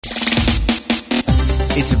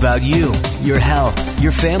It's about you, your health,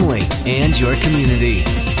 your family, and your community.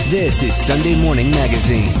 This is Sunday Morning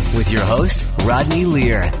Magazine with your host, Rodney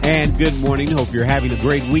Lear. And good morning. Hope you're having a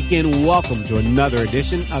great weekend. Welcome to another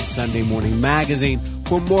edition of Sunday Morning Magazine.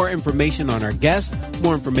 For more information on our guests,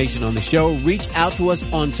 more information on the show, reach out to us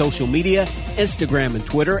on social media, Instagram and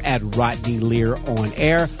Twitter at Rodney Lear On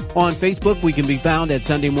Air. On Facebook, we can be found at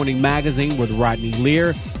Sunday Morning Magazine with Rodney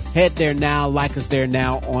Lear. Head there now, like us there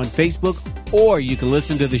now on Facebook, or you can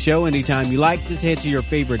listen to the show anytime you like. Just head to your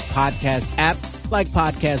favorite podcast app like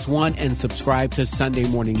Podcast One and subscribe to Sunday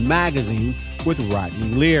Morning Magazine with Rodney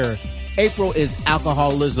Lear. April is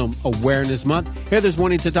Alcoholism Awareness Month. Here this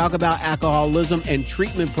morning to talk about alcoholism and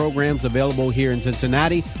treatment programs available here in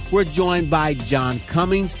Cincinnati. We're joined by John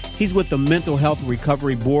Cummings. He's with the Mental Health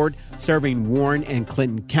Recovery Board, serving Warren and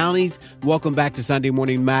Clinton counties. Welcome back to Sunday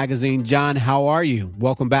Morning Magazine. John, how are you?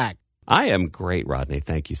 Welcome back. I am great, Rodney.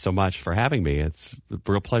 Thank you so much for having me. It's a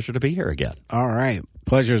real pleasure to be here again. All right.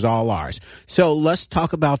 Pleasure is all ours. So let's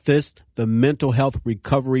talk about this. The Mental Health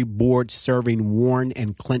Recovery Board serving Warren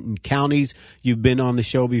and Clinton counties. You've been on the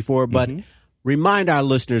show before, but remind our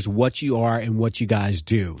listeners what you are and what you guys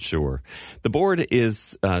do. Sure. The board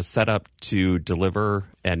is set up to deliver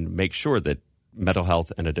and make sure that mental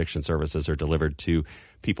health and addiction services are delivered to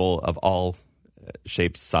people of all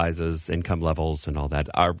shapes, sizes, income levels, and all that.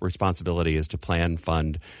 Our responsibility is to plan,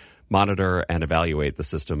 fund, monitor, and evaluate the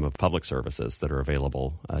system of public services that are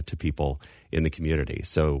available to people in the community.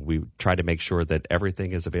 So we try to make sure that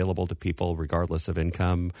everything is available to people regardless of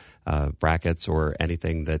income brackets or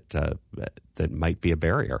anything that might be a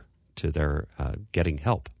barrier to their getting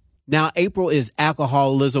help. Now, April is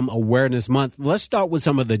Alcoholism Awareness Month. Let's start with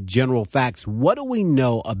some of the general facts. What do we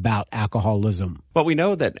know about alcoholism? Well, we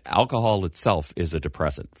know that alcohol itself is a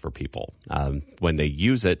depressant for people. When they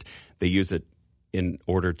use it in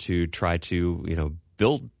order to try to,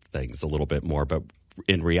 build things a little bit more. But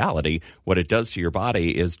in reality, what it does to your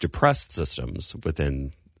body is depress systems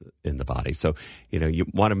in the body. So, you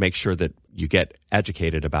want to make sure that you get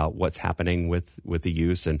educated about what's happening with the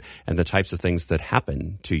use and the types of things that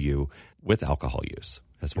happen to you with alcohol use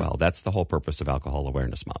as well. That's the whole purpose of Alcohol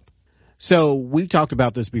Awareness Month. So we've talked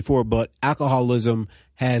about this before, but alcoholism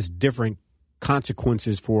has different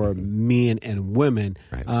consequences for men and women.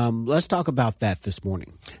 Right. Let's talk about that this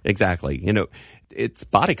morning. Exactly. It's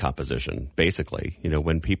body composition, basically.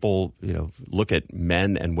 When people, look at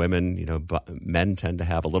men and women, men tend to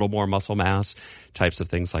have a little more muscle mass, types of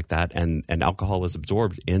things like that. And alcohol is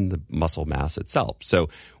absorbed in the muscle mass itself. So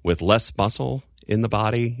with less muscle in the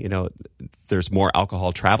body, there's more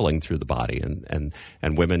alcohol traveling through the body,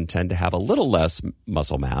 and women tend to have a little less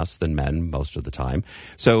muscle mass than men most of the time.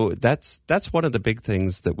 So that's one of the big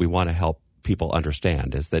things that we want to help people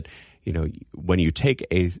understand is that, when you take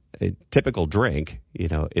a typical drink,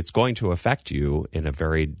 it's going to affect you in a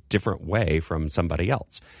very different way from somebody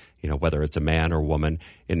else. Whether it's a man or woman,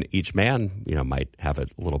 and each man, might have a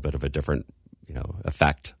little bit of a different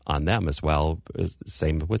effect on them as well.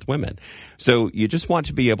 Same with women. So you just want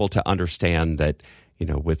to be able to understand that,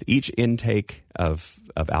 with each intake of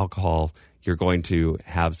alcohol, you're going to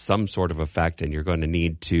have some sort of effect, and you're going to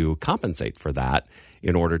need to compensate for that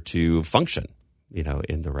in order to function,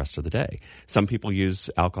 in the rest of the day. Some people use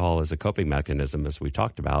alcohol as a coping mechanism, as we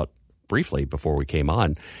talked about briefly before we came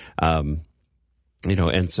on. And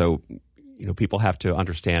so, people have to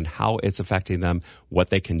understand how it's affecting them, what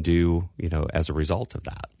they can do, as a result of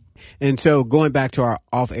that. And so going back to our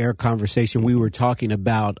off-air conversation, we were talking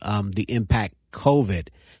about the impact COVID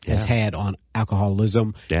has had on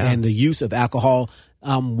alcoholism and the use of alcohol.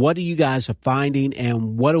 What are you guys finding,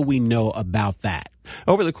 and what do we know about that?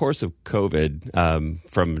 Over the course of COVID,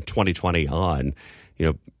 from 2020 on,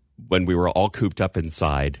 when we were all cooped up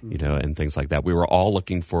inside, and things like that, we were all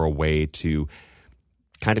looking for a way to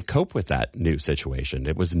kind of cope with that new situation.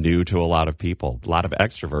 It was new to a lot of people. A lot of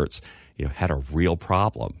extroverts, had a real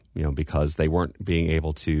problem, because they weren't being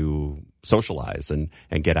able to socialize and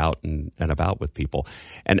get out and about with people.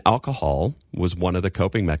 And alcohol was one of the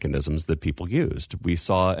coping mechanisms that people used. We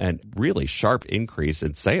saw a really sharp increase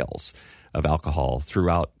in sales of alcohol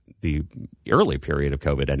throughout the early period of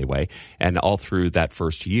COVID anyway, and all through that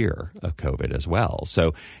first year of COVID as well.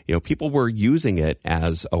 So, people were using it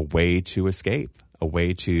as a way to escape, a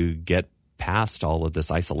way to get past all of this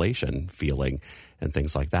isolation feeling and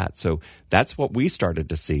things like that. So that's what we started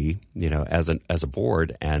to see, as a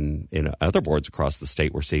board, and other boards across the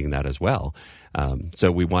state were seeing that as well.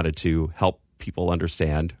 So we wanted to help people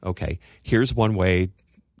understand, okay, here's one way,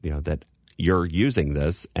 that you're using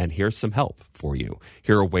this, and here's some help for you.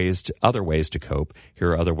 Here are other ways to cope. Here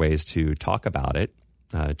are other ways to talk about it,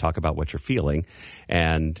 talk about what you're feeling.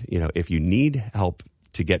 And, if you need help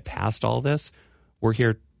to get past all this, we're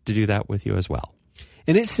here to do that with you as well.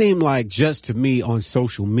 And it seemed like just to me on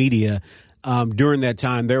social media during that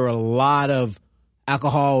time, there were a lot of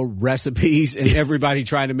alcohol recipes and everybody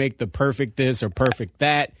trying to make the perfect this or perfect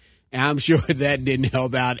that. And I'm sure that didn't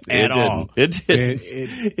help out at all. It didn't.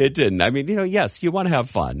 It didn't. I mean, yes, you want to have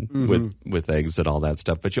fun with things and all that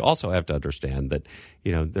stuff, but you also have to understand that,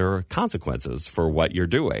 there are consequences for what you're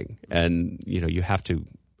doing. And, you have to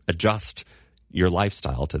adjust your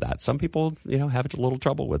lifestyle to that. Some people, have a little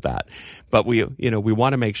trouble with that. But we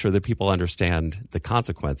want to make sure that people understand the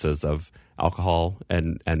consequences of alcohol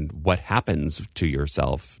and what happens to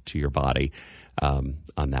yourself, to your body,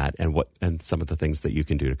 on that, and some of the things that you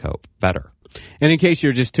can do to cope better. And in case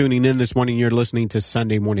you're just tuning in this morning, you're listening to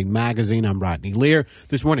Sunday Morning Magazine. I'm Rodney Lear.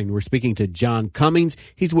 This morning, we're speaking to John Cummings.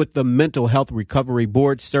 He's with the Mental Health Recovery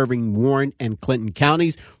Board serving Warren and Clinton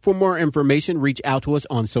counties. For more information, reach out to us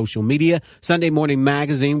on social media. Sunday Morning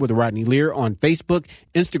Magazine with Rodney Lear on Facebook,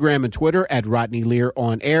 Instagram, and Twitter at Rodney Lear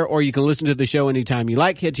on air. Or you can listen to the show anytime you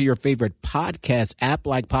like. Head to your favorite podcast app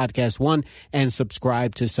like Podcast One and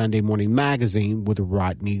subscribe to Sunday Morning Magazine with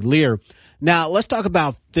Rodney Lear. Now, let's talk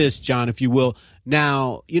about this, John, if you will.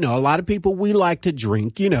 Now, a lot of people, we like to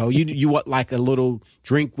drink. You want like a little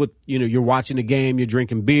drink with, you're watching a game, you're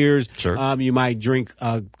drinking beers. Sure. You might drink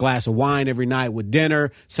a glass of wine every night with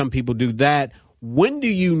dinner. Some people do that. When do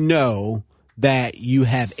you know that you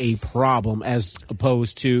have a problem as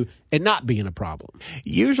opposed to it not being a problem?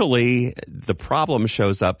 Usually the problem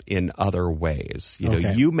shows up in other ways.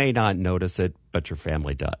 Okay. You may not notice it, but your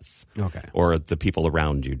family does. Okay. Or the people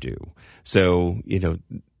around you do. So,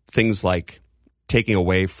 things like taking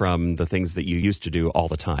away from the things that you used to do all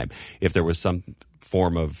the time. If there was some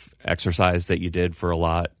form of exercise that you did for a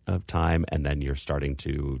lot of time and then you're starting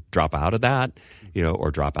to drop out of that,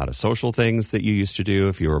 or drop out of social things that you used to do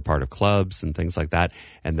if you were a part of clubs and things like that,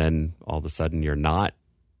 and then all of a sudden you're not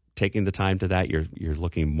taking the time to that, you're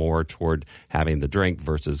looking more toward having the drink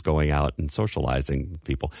versus going out and socializing with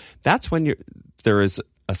people. That's when there is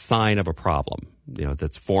a sign of a problem,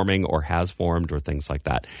 that's forming or has formed or things like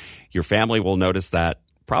that. Your family will notice that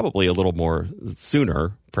probably a little more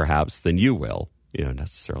sooner, perhaps, than you will,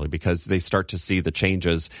 necessarily, because they start to see the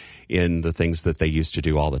changes in the things that they used to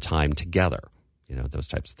do all the time together. Those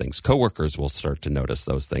types of things. Coworkers will start to notice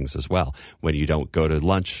those things as well. When you don't go to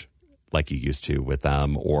lunch like you used to with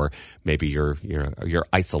them, or maybe you're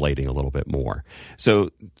isolating a little bit more. So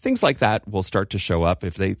things like that will start to show up.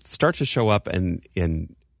 If they start to show up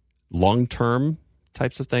in long-term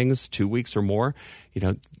types of things, 2 weeks or more,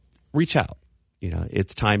 reach out.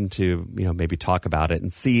 It's time to, maybe talk about it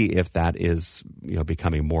and see if that is,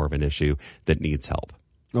 becoming more of an issue that needs help.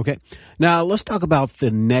 Okay. Now let's talk about the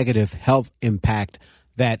negative health impact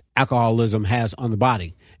that alcoholism has on the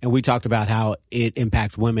body. And we talked about how it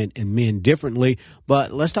impacts women and men differently,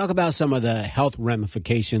 but let's talk about some of the health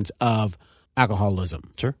ramifications of alcoholism.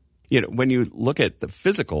 Sure. When you look at the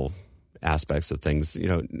physical aspects of things,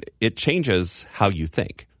 it changes how you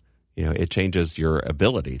think. It changes your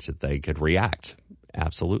ability to think and react.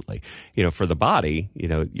 Absolutely. For the body,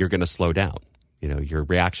 you're going to slow down. Your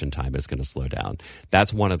reaction time is going to slow down.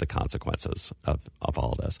 That's one of the consequences of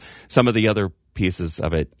all this. Some of the other pieces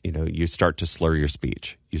of it, you start to slur your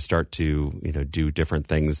speech. You start to, do different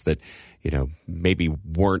things that, maybe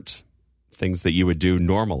weren't things that you would do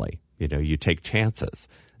normally. You take chances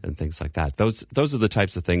and things like that. Those are the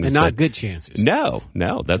types of things. And not good chances. No,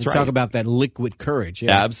 that's right. Talk about that liquid courage.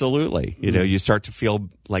 Yeah. Absolutely. You start to feel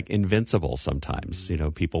like invincible sometimes.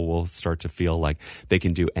 People will start to feel like they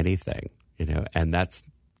can do anything. And that's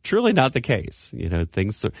truly not the case.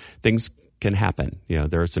 Things can happen.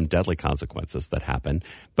 There are some deadly consequences that happen,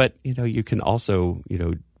 but you can also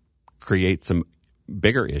create some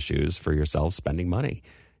bigger issues for yourself, spending money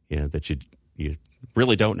that you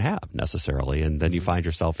really don't have necessarily, and then you find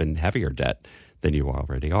yourself in heavier debt than you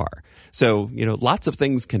already are. So lots of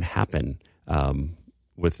things can happen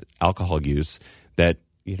with alcohol use that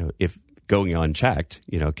if going unchecked,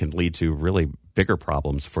 can lead to really bigger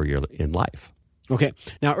problems for you in life. Okay.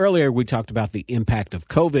 Now, earlier we talked about the impact of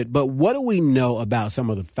COVID, but what do we know about some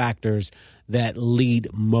of the factors that lead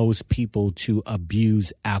most people to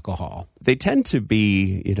abuse alcohol? They tend to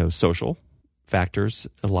be, social factors.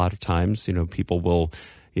 A lot of times, people will,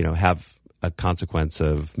 have a consequence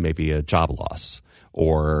of maybe a job loss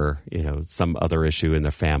or, some other issue in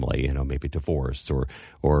their family, maybe divorce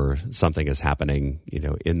or something is happening,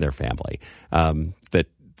 in their family,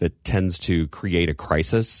 that tends to create a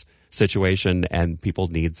crisis situation, and people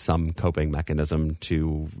need some coping mechanism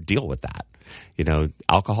to deal with that.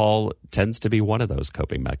 Alcohol tends to be one of those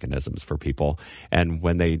coping mechanisms for people. And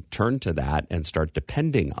when they turn to that and start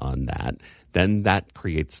depending on that, then that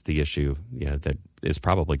creates the issue, that is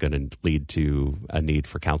probably going to lead to a need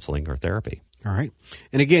for counseling or therapy. All right.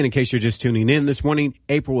 And again, in case you're just tuning in this morning,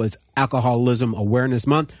 April is Alcoholism Awareness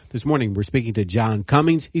Month. This morning, we're speaking to John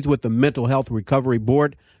Cummings. He's with the Mental Health Recovery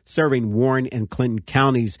Board, serving Warren and Clinton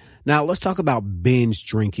counties. Now, let's talk about binge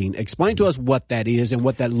drinking. Explain to us what that is and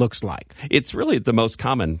what that looks like. It's really the most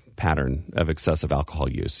common pattern of excessive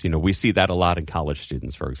alcohol use. We see that a lot in college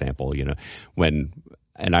students, for example,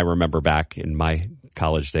 and I remember back in my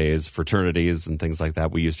college days, fraternities and things like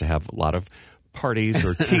that, we used to have a lot of parties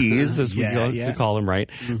or teas, as we used to call them, right?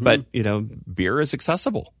 Mm-hmm. But, beer is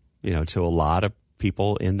accessible, to a lot of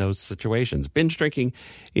people in those situations. Binge drinking,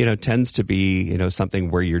 tends to be, something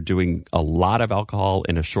where you're doing a lot of alcohol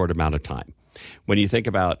in a short amount of time. When you think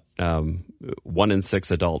about 1 in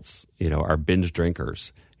 6 adults, are binge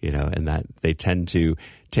drinkers, and that they tend to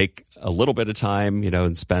take a little bit of time,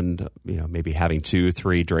 and spend, maybe having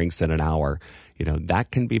 2-3 drinks in an hour, that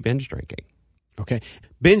can be binge drinking. Okay.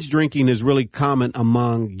 Binge drinking is really common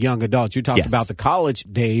among young adults. You talked about the college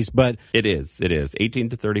days, but... It is. 18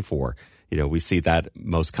 to 34. We see that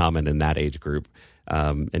most common in that age group,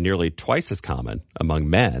 and nearly twice as common among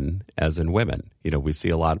men as in women. We see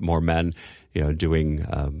a lot more men, doing,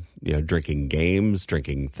 drinking games,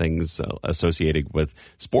 drinking things associated with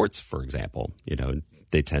sports, for example.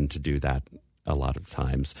 They tend to do that a lot of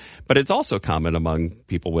times. But it's also common among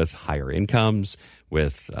people with higher incomes,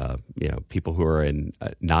 with people who are in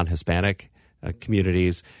non-Hispanic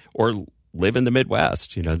communities or live in the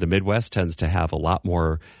Midwest. The Midwest tends to have a lot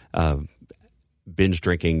more binge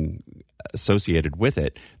drinking associated with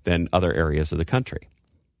it than other areas of the country.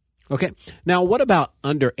 Okay. Now, what about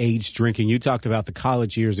underage drinking? You talked about the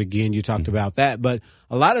college years again. You talked about that. But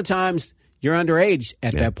a lot of times you're underage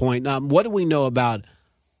at that point. Now, what do we know about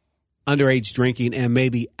underage drinking and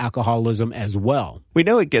maybe alcoholism as well? We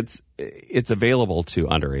know it's available to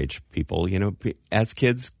underage people. As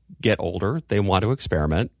kids get older, they want to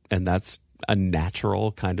experiment, and that's a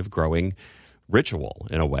natural kind of growing ritual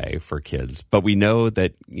in a way for kids. But we know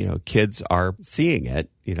that, kids are seeing it,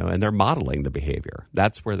 and they're modeling the behavior.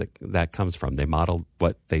 That's where that comes from. They model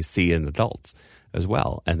what they see in adults as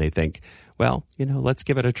well. And they think, well, let's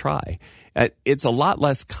give it a try. It's a lot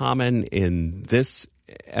less common in this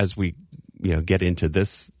as we, get into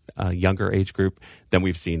this younger age group than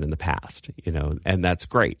we've seen in the past, and that's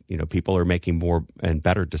great. People are making more and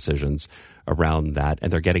better decisions around that,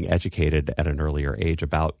 and they're getting educated at an earlier age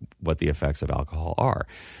about what the effects of alcohol are.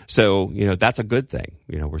 So, that's a good thing.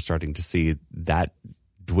 We're starting to see that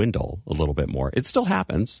dwindle a little bit more. It still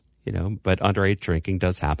happens, but underage drinking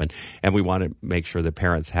does happen, and we want to make sure that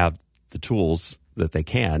parents have the tools that they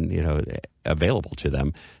can, available to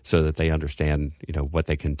them so that they understand, what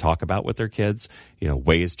they can talk about with their kids,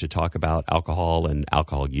 ways to talk about alcohol and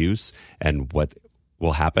alcohol use and what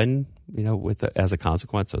will happen, as a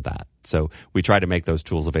consequence of that. So we try to make those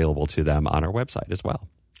tools available to them on our website as well.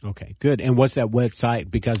 Okay, good. And what's that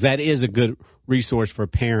website? Because that is a good resource for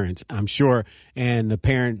parents, I'm sure. And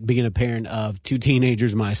being a parent of 2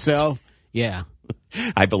 teenagers myself, yeah.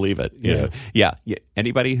 I believe it. Yeah.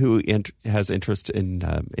 Anybody who has interest in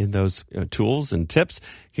those tools and tips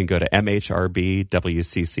can go to mhrbwcc.org.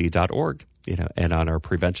 And on our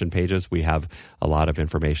prevention pages, we have a lot of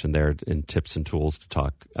information there and tips and tools to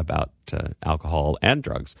talk about alcohol and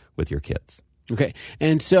drugs with your kids. Okay.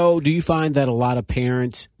 And so do you find that a lot of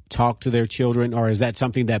parents talk to their children, or is that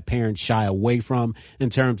something that parents shy away from in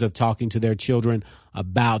terms of talking to their children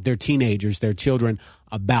about their teenagers, their children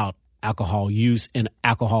about alcohol use and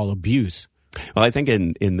alcohol abuse? Well, I think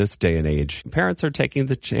in this day and age, parents are taking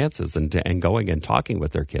the chances and going and talking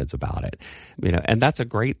with their kids about it. And that's a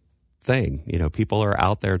great thing. People are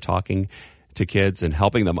out there talking to kids and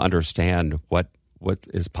helping them understand what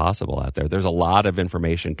is possible out there. There's a lot of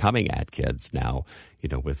information coming at kids now,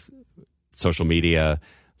 with social media,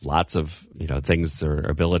 lots of, things, their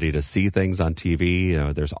ability to see things on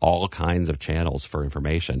TV. There's all kinds of channels for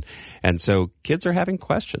information. And so kids are having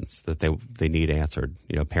questions that they need answered.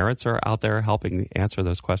 Parents are out there helping answer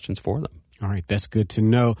those questions for them. All right. That's good to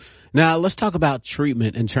know. Now, let's talk about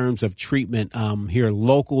treatment in terms of treatment here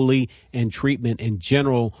locally and treatment in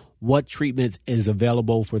general. What treatment is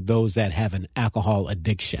available for those that have an alcohol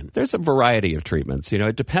addiction? There's a variety of treatments.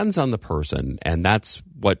 It depends on the person, and that's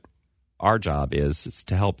what our job is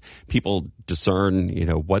to help people discern,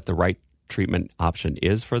 what the right treatment option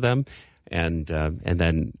is for them. and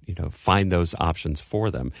then find those options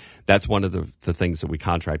for them. That's one of the things that we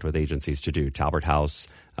contract with agencies to do. Talbert House,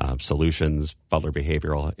 Solutions, Butler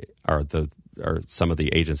Behavioral are some of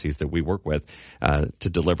the agencies that we work with to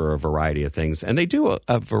deliver a variety of things, and they do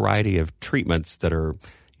a variety of treatments that are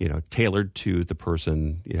tailored to the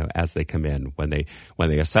person, as they come in. When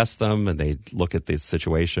they assess them and they look at the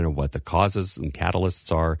situation and what the causes and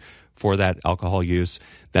catalysts are for that alcohol use,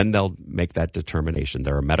 then they'll make that determination.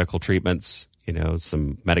 There are medical treatments,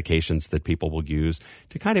 some medications that people will use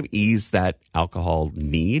to kind of ease that alcohol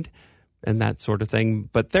need and that sort of thing.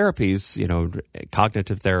 But therapies,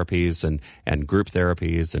 cognitive therapies and group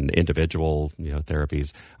therapies and individual,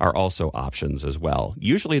 therapies are also options as well.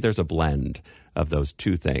 Usually there's a blend of those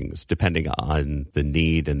two things depending on the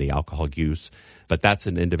need and the alcohol use. But that's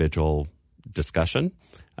an individual discussion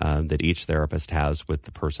that each therapist has with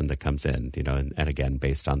the person that comes in, and again,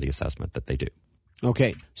 based on the assessment that they do.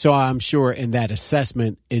 Okay. So I'm sure in that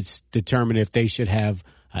assessment, it's determined if they should have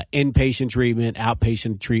inpatient treatment,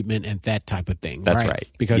 outpatient treatment, and that type of thing. That's right.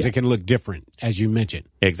 Because it can look different, as you mentioned.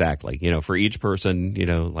 Exactly. For each person,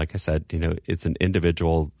 like I said, it's an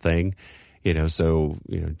individual thing. So,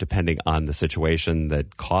 depending on the situation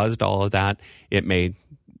that caused all of that, it may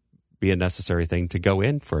be a necessary thing to go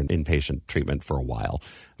in for an inpatient treatment for a while,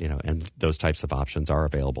 and those types of options are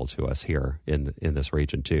available to us here in this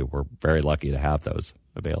region too. We're very lucky to have those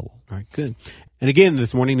available. All right, good. And again,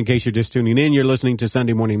 this morning, in case you're just tuning in, you're listening to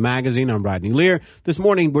Sunday Morning Magazine. I'm Rodney Lear. This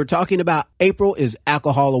morning, we're talking about April is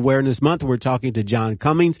Alcohol Awareness Month. We're talking to John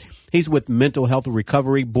Cummings. He's with Mental Health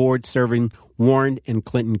Recovery Board serving Warren and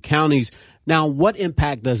Clinton counties. Now, what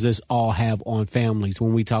impact does this all have on families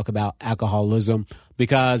when we talk about alcoholism?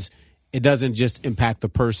 Because it doesn't just impact the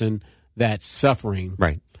person that's suffering.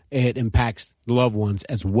 Right. It impacts loved ones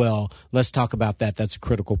as well. Let's talk about that. That's a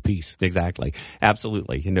critical piece. Exactly.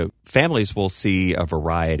 Absolutely. Families will see a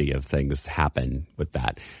variety of things happen with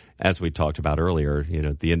that. As we talked about earlier,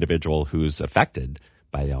 the individual who's affected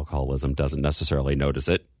by the alcoholism doesn't necessarily notice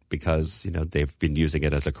it because, they've been using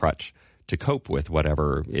it as a crutch to cope with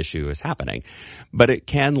whatever issue is happening. But it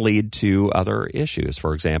can lead to other issues.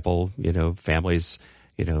 For example, families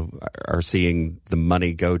are seeing the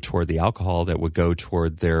money go toward the alcohol that would go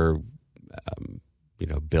toward their,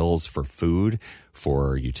 bills for food,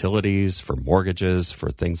 for utilities, for mortgages,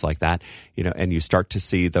 for things like that, and you start to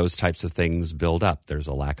see those types of things build up. There's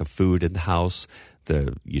a lack of food in the house.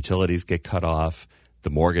 The utilities get cut off.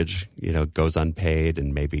 The mortgage, goes unpaid,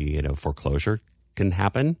 and maybe, foreclosure can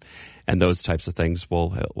happen, and those types of things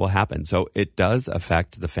will happen. So it does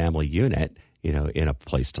affect the family unit, in a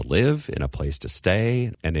place to live, in a place to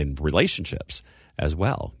stay, and in relationships as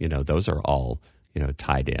well. Those are all,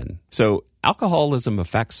 tied in. So alcoholism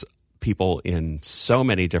affects people in so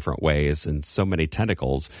many different ways, and so many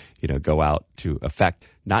tentacles, go out to affect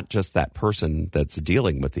not just that person that's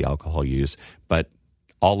dealing with the alcohol use, but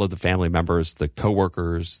all of the family members, the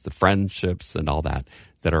coworkers, the friendships, and all that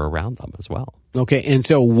are around them as well. Okay, and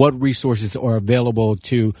so what resources are available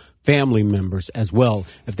to family members as well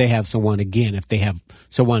if they have someone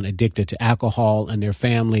addicted to alcohol in their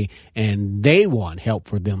family and they want help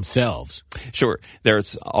for themselves? Sure.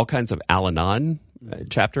 There's all kinds of Al-Anon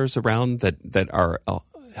chapters around that are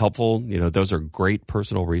helpful. Those are great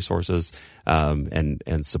personal resources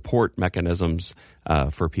and support mechanisms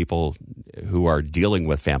for people who are dealing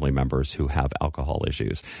with family members who have alcohol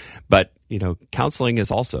issues. But, counseling is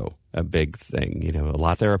also a big thing. A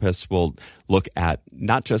lot of therapists will look at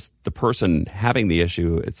not just the person having the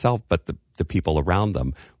issue itself, but the people around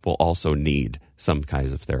them will also need some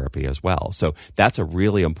kinds of therapy as well. So that's a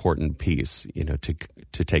really important piece,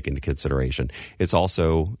 to take into consideration. It's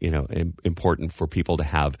also, important for people to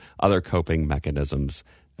have other coping mechanisms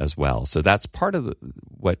as well. So that's part of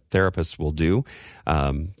what therapists will do.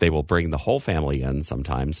 They will bring the whole family in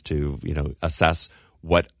sometimes to, assess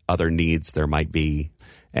what other needs there might be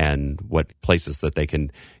and what places that they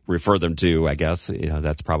can refer them to, I guess.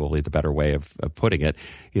 That's probably the better way of putting it,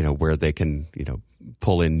 where they can,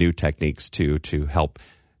 pull in new techniques to help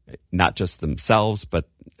not just themselves, but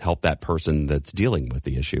help that person that's dealing with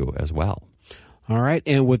the issue as well. All right.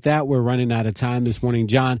 And with that, we're running out of time this morning.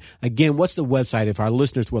 John, again, what's the website if our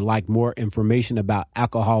listeners would like more information about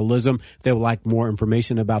alcoholism, if they would like more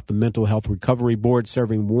information about the Mental Health Recovery Board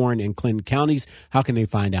serving Warren and Clinton counties? How can they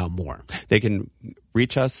find out more? They can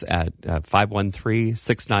reach us at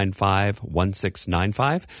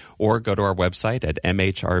 513-695-1695 or go to our website at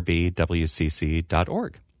mhrbwcc.org.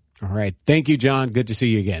 All right. Thank you, John. Good to see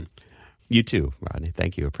you again. You too, Rodney.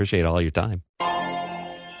 Thank you. Appreciate all your time.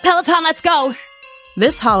 Peloton, let's go.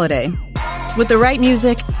 This holiday, with the right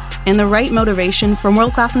music and the right motivation from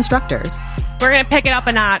world-class instructors. We're going to pick it up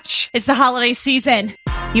a notch. It's the holiday season.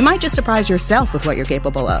 You might just surprise yourself with what you're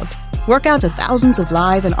capable of. Work out to thousands of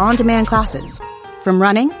live and on-demand classes, from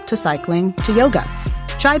running to cycling to yoga.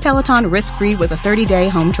 Try Peloton risk-free with a 30-day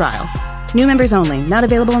home trial. New members only, not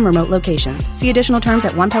available in remote locations. See additional terms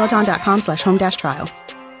at onepeloton.com/home-trial.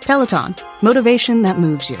 Peloton, motivation that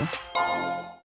moves you.